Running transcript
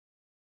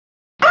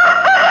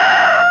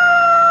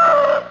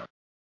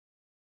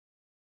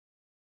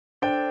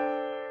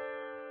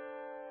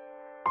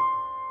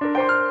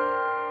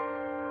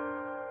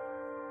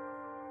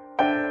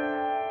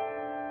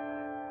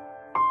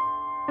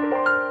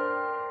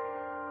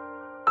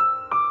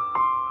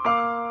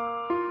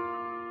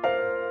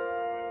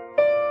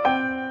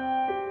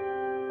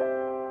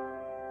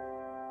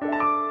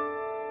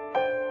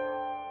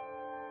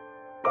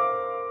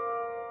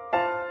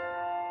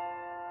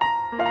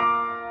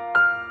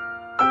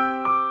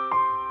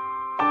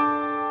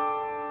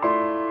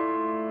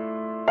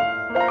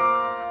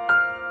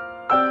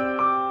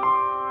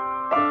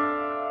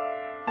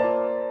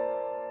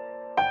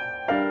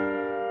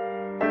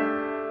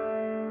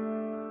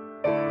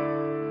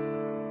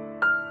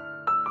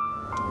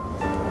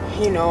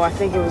you know, I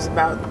think it was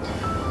about,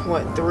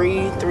 what,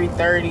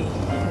 3:30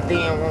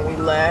 then when we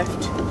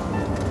left.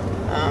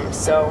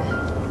 So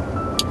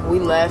we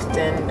left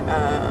and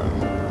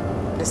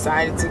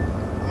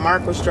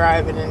Mark was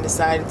driving and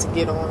decided to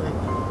get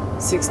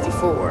on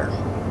 64.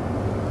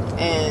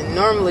 And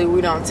normally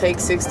we don't take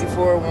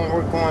 64 when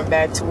we're going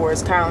back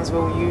towards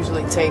Collinsville. We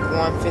usually take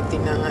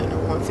 159 or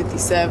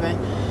 157.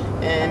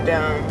 And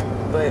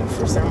but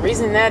for some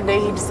reason that day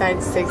he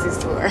decided to take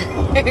 64.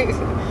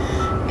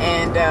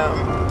 And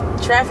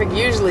traffic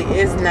usually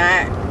is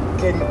not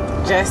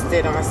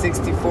congested on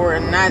 64,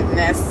 not in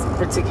that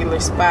particular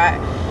spot.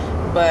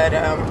 But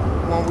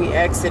when we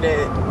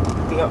exited,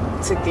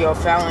 took the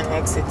O'Fallon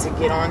exit to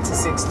get onto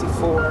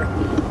 64,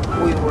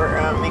 we were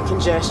in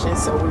congestion,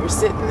 so we were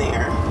sitting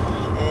there,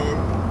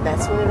 and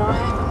that's when it all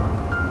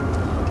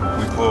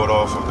happened. We pulled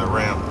off of the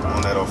ramp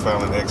on that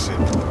O'Fallon exit.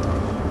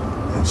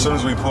 As soon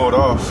as we pulled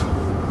off,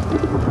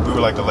 we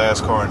were like the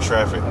last car in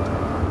traffic.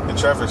 And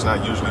traffic's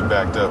not usually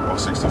backed up on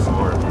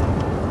 64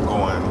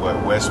 going,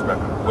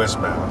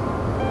 westbound.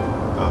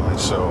 And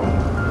so,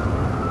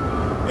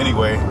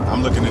 anyway,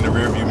 I'm looking in the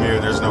rearview mirror.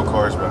 There's no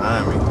cars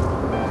behind me.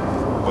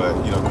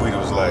 But, you know, Quita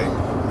was like,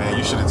 man,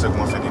 you should have took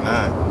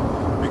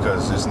 159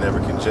 because it's never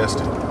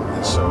congested.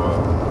 And so,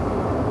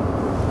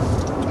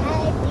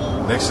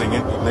 next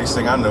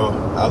thing I know,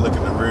 I look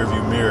in the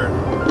rearview mirror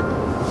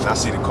and I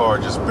see the car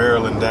just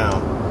barreling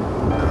down.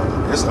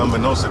 It's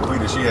unbeknownst to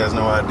Quita. She has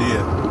no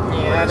idea.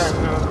 Yeah, I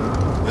don't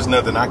know. There's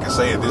nothing I can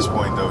say at this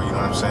point, though. You know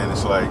what I'm saying?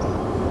 It's like,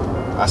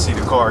 I see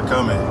the car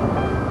coming,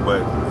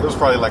 but it was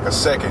probably like a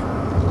second.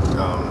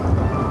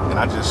 And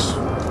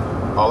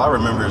all I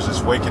remember is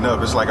just waking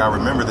up. It's like I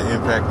remember the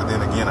impact, but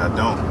then again, I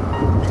don't,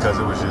 because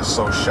it was just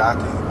so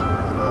shocking.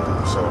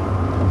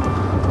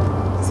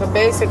 So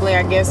basically,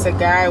 I guess a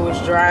guy was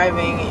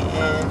driving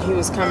and he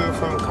was coming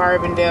from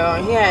Carbondale,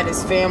 and he had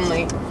his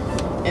family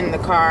in the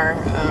car.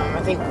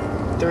 I think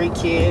 3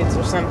 kids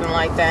or something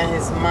like that.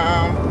 His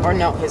mom, or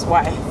no, his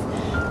wife.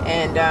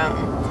 And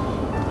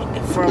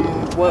from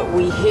what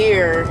we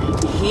hear,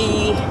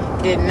 he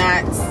did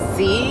not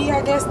see,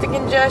 I guess, the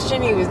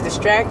congestion. He was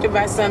distracted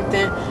by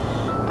something,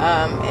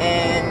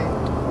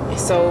 and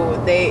so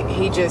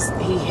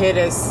he hit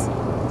us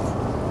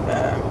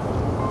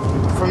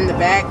from the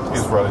back. He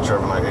was probably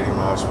traveling like 80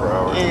 miles per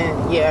hour.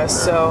 And yeah,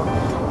 so,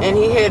 and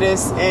he hit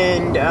us,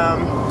 and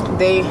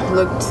they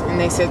looked and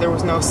they said there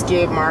was no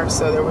skid marks,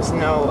 so there was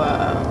no,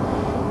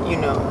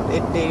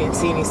 they didn't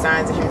see any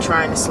signs of him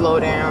trying to slow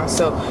down.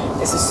 So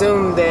it's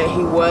assumed that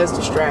he was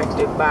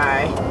distracted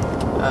by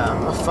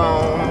a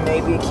phone,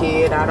 maybe a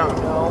kid, I don't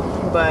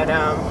know. But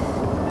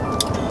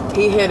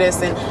he hit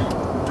us, and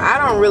I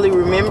don't really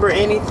remember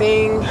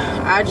anything.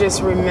 I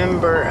just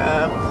remember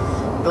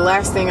the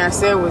last thing I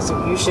said was,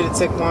 you should have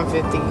took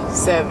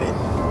 157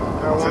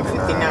 or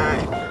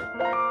 159.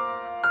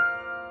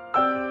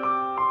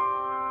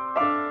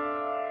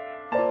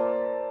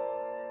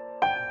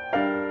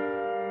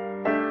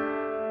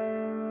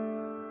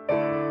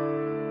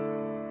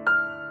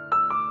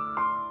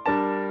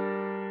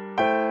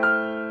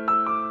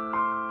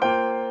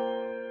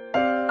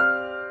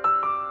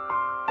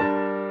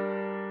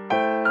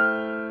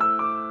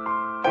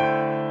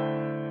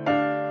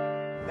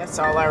 That's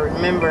all I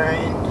remember.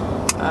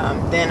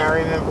 And then I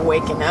remember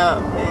waking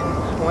up,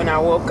 and when I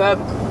woke up,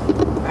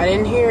 I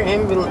didn't hear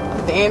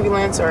the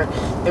ambulance, or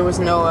there was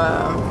no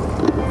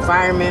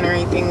firemen or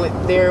anything.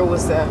 There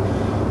was a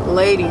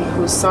lady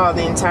who saw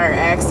the entire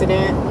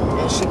accident,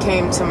 and she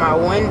came to my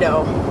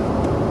window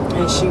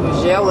and she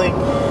was yelling,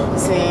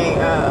 saying,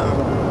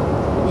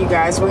 you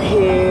guys were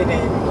hit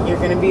and you're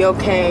gonna be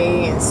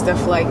okay and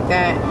stuff like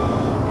that.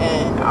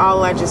 And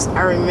all I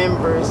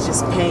remember is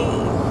just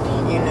pain,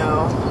 you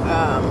know.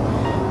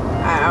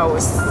 I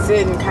was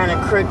sitting kind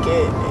of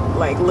crooked,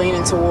 like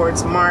leaning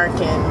towards Mark,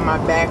 and my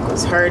back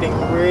was hurting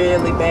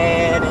really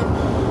bad. And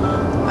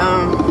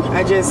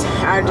I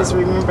just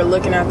remember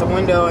looking out the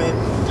window, and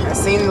I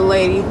seen the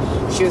lady.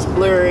 She was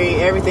blurry,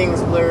 everything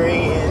was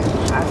blurry,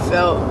 and I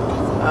felt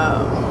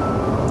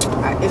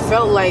it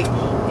felt like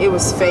it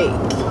was fake.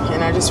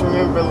 And I just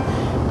remember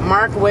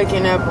Mark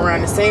waking up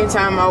around the same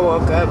time I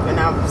woke up, and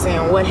I'm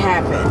saying, what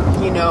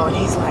happened, you know? And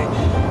he's like,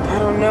 I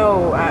don't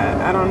know.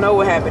 I don't know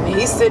what happened. And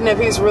he's sitting up,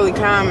 he's really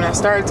calm, and I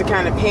started to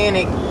kind of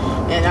panic,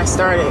 and I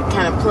started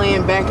kind of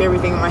playing back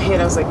everything in my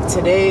head. I was like,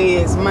 today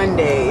is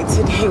Monday.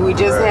 Today we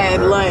just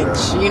had lunch.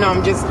 You know,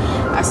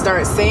 I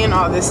started saying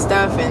all this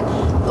stuff, and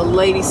the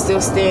lady's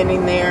still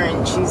standing there,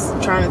 and she's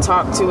trying to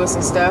talk to us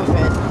and stuff.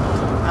 And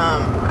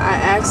I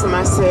asked him,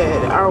 I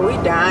said, are we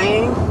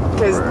dying?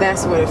 Because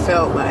that's what it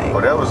felt like.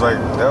 Well, that was, I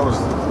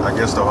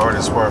guess, the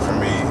hardest part for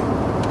me,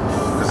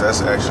 because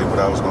that's actually what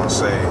I was going to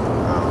say.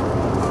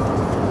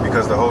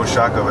 Because the whole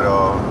shock of it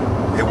all,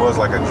 it was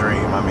like a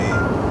dream. I mean,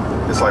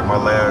 it's like my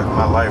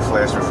life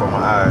flashed before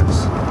my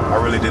eyes. I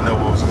really didn't know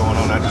what was going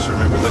on. I just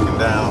remember looking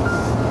down,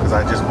 because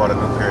I just bought a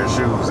new pair of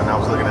shoes, and I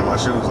was looking at my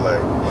shoes like,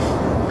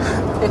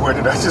 where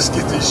did I just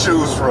get these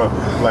shoes from?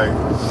 Like,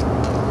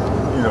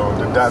 you know,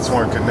 the dots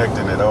weren't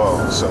connecting at all.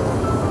 So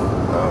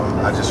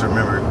I just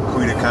remember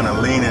Quita kind of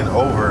leaning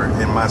over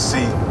in my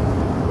seat,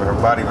 but her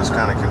body was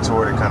kind of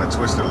contorted, kind of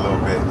twisted a little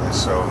bit. And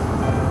so,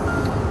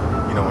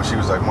 you know, when she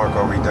was like, Mark,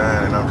 are we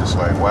done? And I'm just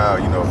like, wow,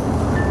 you know,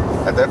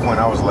 at that point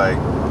I was like,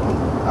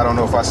 I don't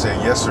know if I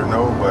said yes or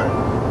no, but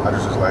I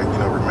was just like, you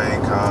know,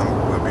 remain calm,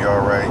 we'll be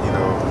all right, you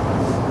know.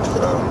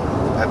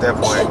 At that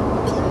point,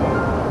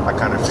 I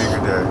kind of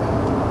figured that,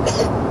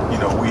 you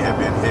know, we had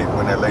been hit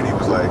when that lady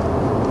was like,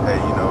 hey,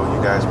 you know,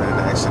 you guys been in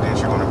an accident,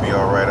 you're going to be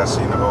all right, I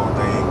seen the whole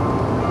thing.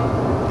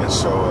 And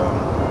so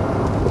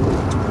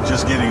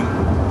just getting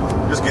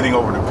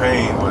over the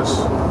pain was,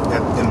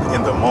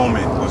 in the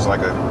moment, was like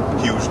a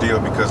huge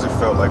deal because it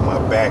felt like my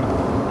back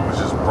was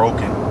just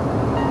broken.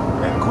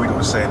 And Quita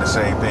was saying the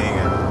same thing.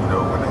 And, you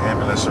know, when the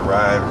ambulance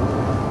arrived,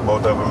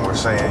 both of them were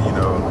saying, you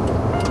know,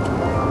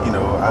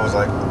 I was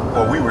like,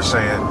 well, we were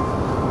saying,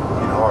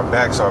 you know, our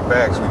backs.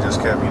 We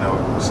just kept, you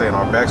know, saying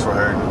our backs were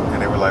hurting.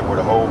 And they were like, well,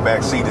 the whole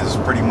back seat is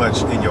pretty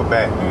much in your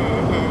back.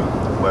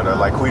 Mm-hmm. But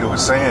like Quita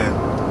was saying,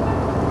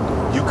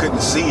 you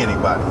couldn't see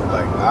anybody.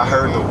 Like, I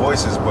heard the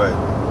voices, but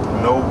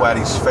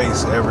nobody's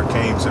face ever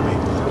came to me.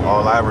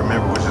 All I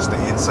remember was just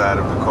the inside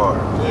of the car.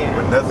 Yeah.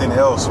 But nothing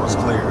else was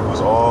clear. It was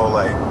all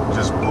like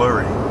just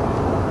blurry.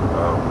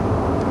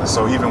 And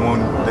so even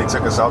when they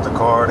took us out the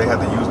car, they had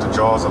to use the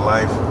jaws of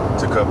life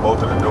to cut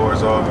both of the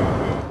doors off.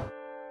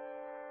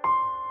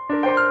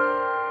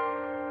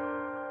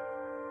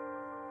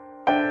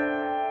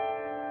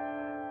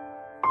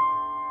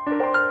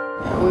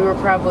 We were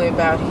probably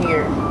about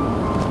here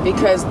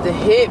because the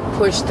hit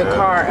pushed the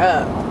car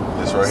up.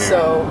 This right here.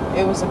 So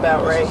it was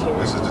about right here.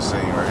 This is the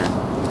scene right here.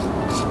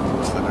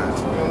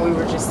 And we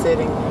were just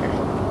sitting there.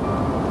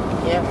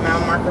 Yep,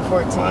 mile marker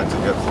 14.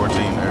 Yep,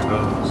 14, there it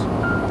goes.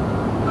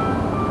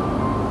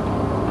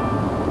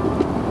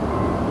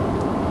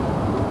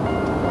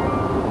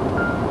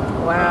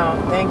 Wow,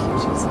 thank you,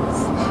 Jesus.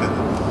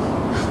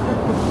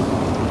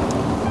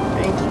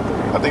 Thank you.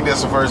 I think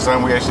that's the first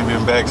time we actually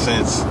been back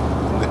since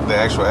the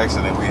actual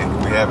accident. We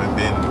haven't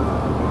been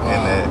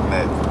in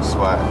that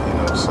spot, you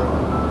know, so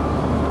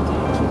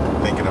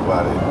thinking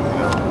about it, you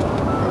know,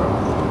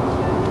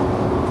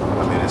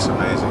 I mean, it's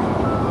amazing.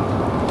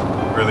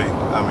 Really,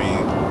 I mean,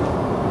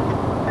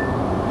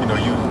 you know,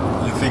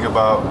 you think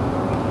about,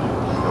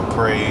 you know,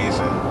 praise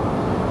and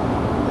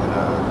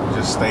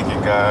just thanking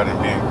God and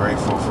being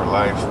grateful for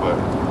life, but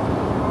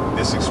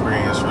this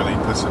experience really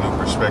puts a new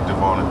perspective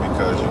on it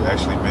because you've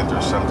actually been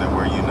through something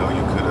where you know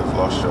you could have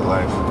lost your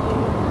life.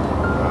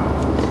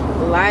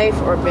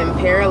 Life or been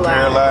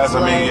paralyzed. Paralyzed, I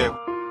mean, yeah.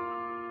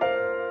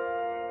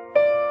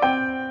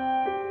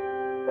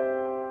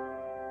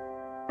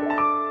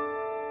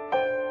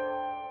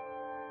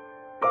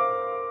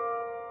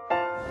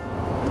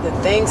 The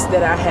thanks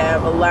that I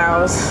have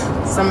allows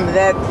some of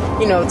that,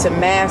 you know, to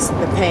mask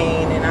the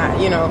pain. And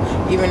I, you know,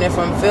 even if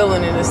I'm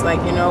feeling it, it's like,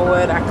 you know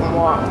what, I can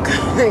walk.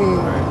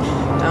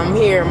 I'm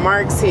here,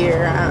 Mark's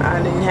here.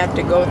 I didn't have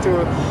to go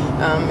through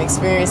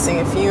experiencing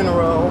a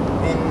funeral,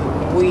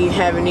 and we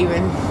haven't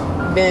even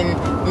been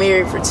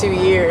married for 2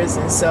 years.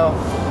 And so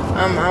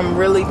I'm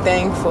really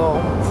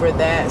thankful for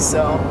that.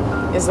 So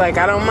it's like,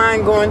 I don't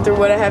mind going through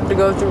what I have to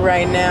go through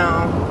right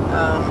now.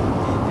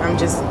 I'm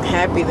just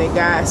happy that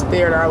God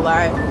spared our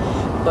life.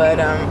 But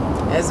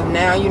as of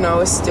now, you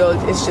know, it's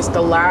just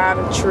a lot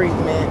of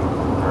treatment,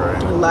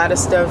 right. A lot of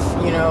stuff,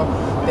 you know,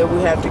 that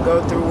we have to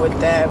go through with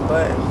that.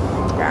 But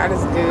God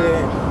is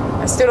good.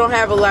 I still don't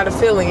have a lot of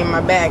feeling in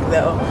my back,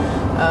 though,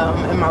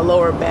 in my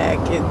lower back.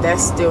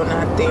 That's still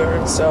not there.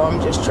 And so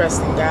I'm just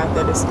trusting God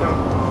that it's going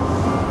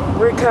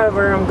to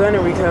recover. I'm going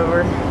to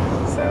recover.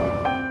 So.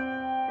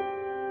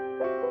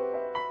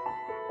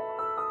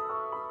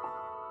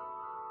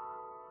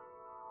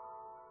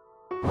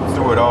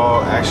 Through it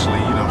all, actually,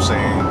 you know what I'm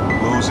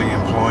saying, losing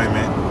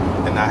employment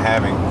and not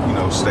having, you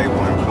know,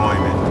 stable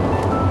employment,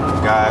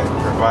 God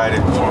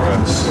provided for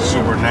us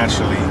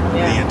supernaturally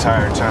the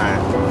entire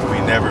time. We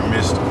never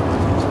missed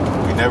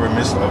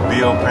a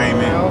bill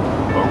payment,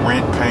 a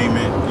rent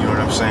payment, you know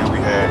what I'm saying? We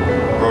had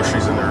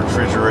groceries in the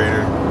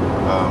refrigerator,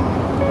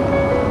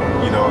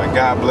 you know, and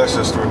God blessed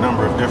us through a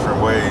number of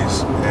different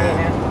ways.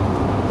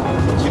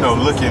 And, you know,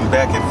 looking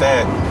back at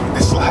that,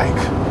 it's like,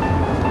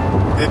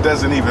 it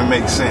doesn't even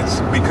make sense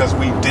because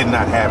we did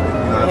not have it.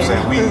 You know what I'm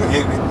saying?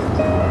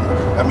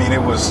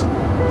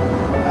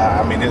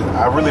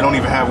 I really don't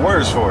even have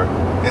words for it.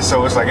 And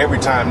so it's like every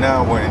time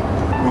now when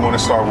we want to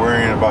start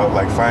worrying about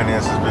like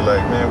finances, be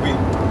like, man, we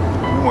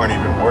weren't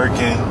even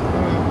working.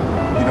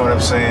 You know what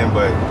I'm saying?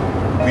 But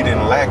we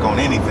didn't lack on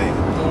anything.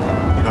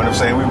 You know what I'm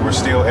saying? We were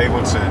still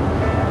able to,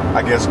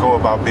 I guess, go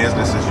about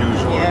business as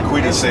usual. Yeah,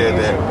 Quita said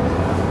that,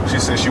 she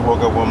said she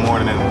woke up one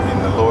morning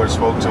and the Lord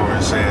spoke to her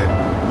and said,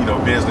 you know,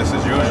 business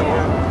as usual.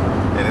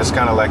 And it's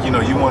kind of like, you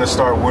know, you want to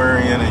start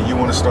worrying and you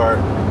want to start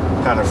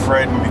kind of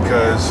fretting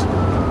because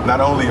not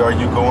only are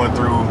you going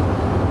through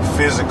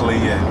physically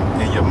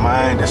and your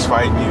mind is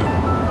fighting you,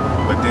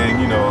 but then,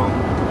 you know,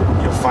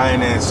 your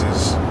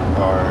finances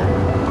are,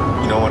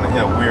 you know, in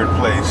a weird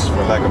place,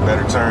 for lack of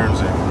better terms.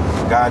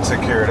 And God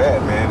took care of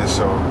that, man. And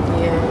so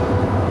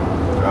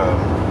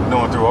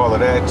knowing through all of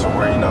that to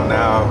where, you know,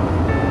 now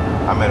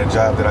I'm at a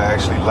job that I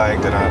actually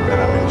like, that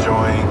I'm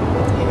enjoying,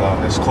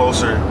 that's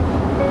closer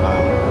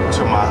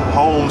to my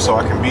home, so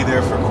I can be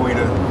there for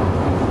Quita,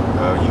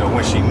 you know,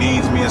 when she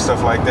needs me and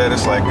stuff like that.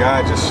 It's like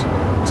God just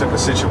took a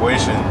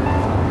situation,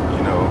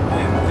 you know,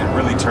 and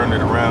really turned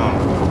it around.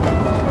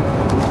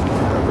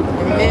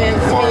 And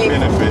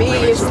then, for me,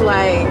 it's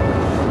like,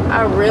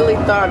 I really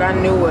thought I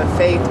knew what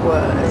faith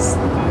was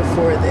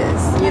before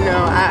this. You know,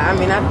 I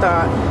mean, I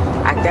thought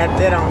I got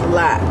that on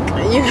lock.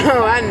 You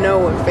know, I know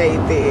what faith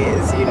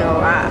is. You know,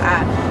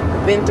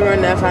 I've been through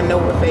enough. I know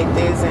what faith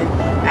is. And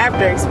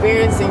after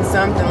experiencing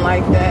something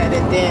like that,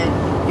 and then,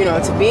 you know,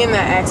 to be in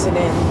that accident,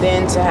 and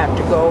then to have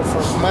to go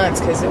for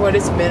months, because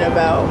it's been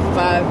about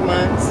 5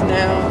 months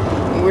now.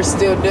 And we're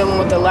still dealing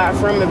with a lot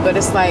from it. But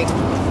it's like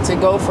to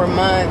go for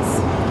months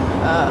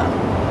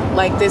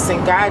like this,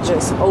 and God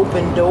just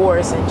open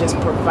doors and just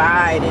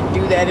provide and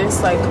do that. And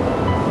it's like,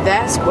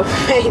 that's what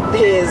faith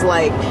is.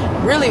 Like,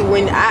 really,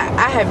 when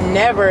I have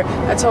never,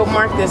 I told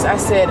Mark this, I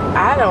said,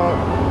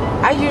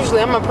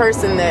 I'm a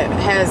person that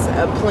has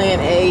a plan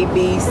A,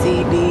 B,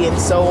 C, D, and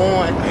so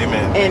on.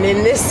 Amen. And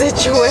in this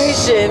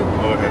situation,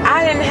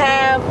 I didn't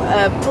have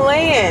a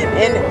plan.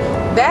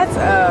 And that's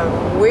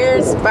a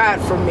weird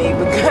spot for me,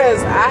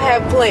 because I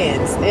have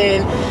plans.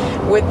 And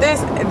with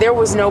this, there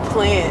was no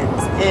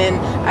plans. And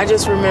I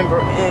just remember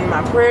in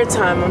my prayer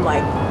time, I'm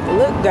like,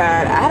 look,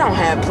 God, I don't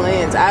have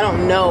plans. I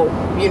don't know,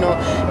 you know.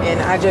 And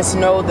I just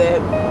know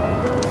that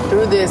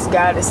through this,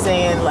 God is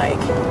saying, like,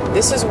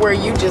 this is where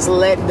you just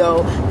let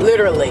go,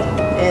 literally,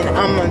 and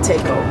I'm going to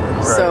take over.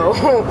 Right. So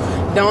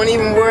don't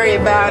even worry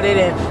about it.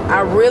 And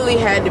I really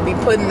had to be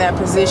put in that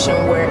position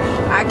where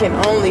I can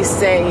only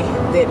say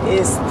that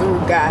it's through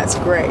God's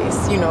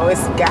grace. You know,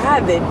 it's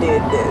God that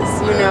did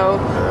this. You know,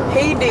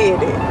 He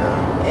did it.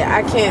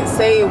 I can't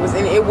say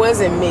it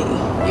wasn't me,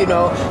 you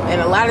know.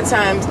 And a lot of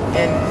times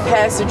in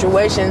past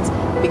situations,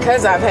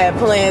 because I've had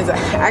plans,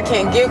 I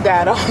can't give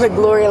God all the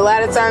glory. A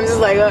lot of times it's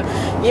like,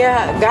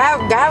 yeah,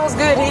 God was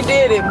good, He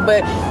did it.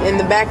 But in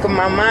the back of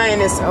my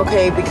mind, it's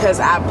okay, because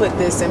I put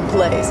this in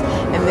place.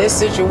 In this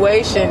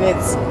situation,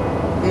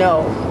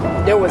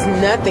 there was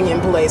nothing in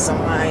place on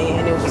my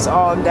end. It was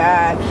all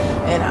God.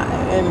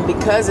 And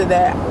because of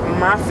that,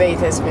 my faith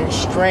has been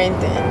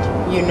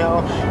strengthened, you know,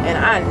 and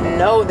I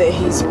know that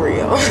He's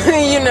real.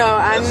 You know,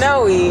 I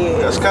know He is.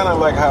 That's kind of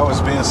like how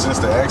it's been since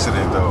the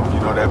accident, though. You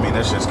know what I mean?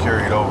 That's just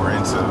carried over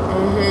into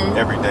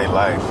everyday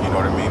life, you know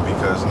what I mean?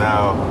 Because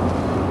now,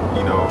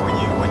 you know,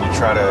 when you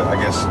try to, I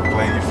guess,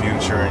 plan your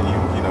future, and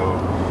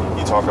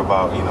you talk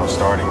about, you know,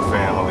 starting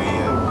family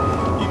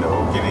and, you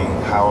know, getting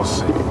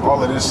house and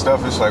all of this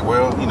stuff, it's like,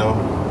 well, you know,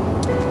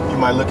 you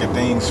might look at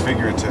things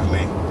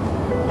figuratively,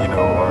 you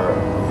know, or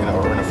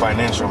in a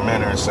financial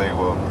manner, and say,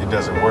 well, it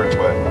doesn't work.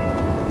 But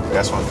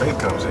that's when faith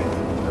comes in,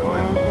 you know,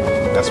 and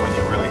that's when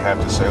you really have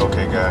to say,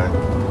 okay, God,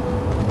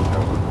 you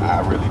know,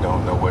 I really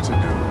don't know what to do.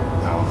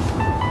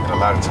 And a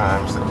lot of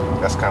times,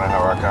 that's kind of how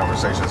our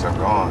conversations have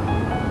gone.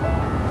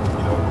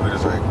 You know, we're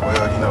just like,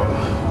 well,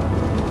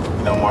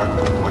 you know, Mark,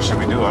 what should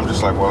we do? I'm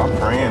just like, well, I'm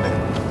praying,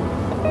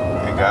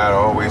 and God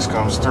always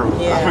comes through.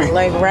 Yeah, I mean,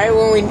 like right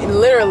when we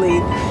literally,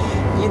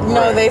 you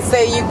know, right. They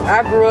say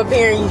I grew up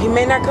here, and He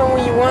may not come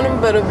when you want Him,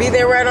 but He'll be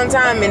there right on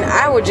time. And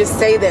I would just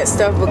say that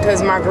stuff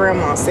because my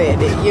grandma said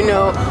it, you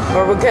know,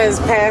 or because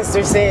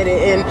Pastor said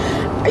it.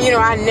 And, you know,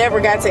 I never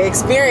got to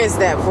experience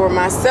that for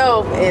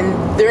myself. And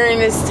during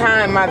this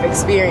time, I've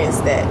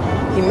experienced that.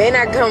 He may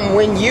not come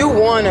when you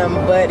want Him,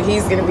 but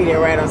He's going to be there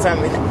right on time.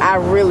 And I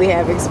really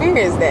have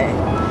experienced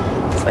that.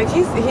 It's like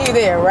He's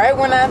there right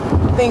when I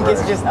think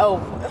it's just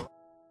over.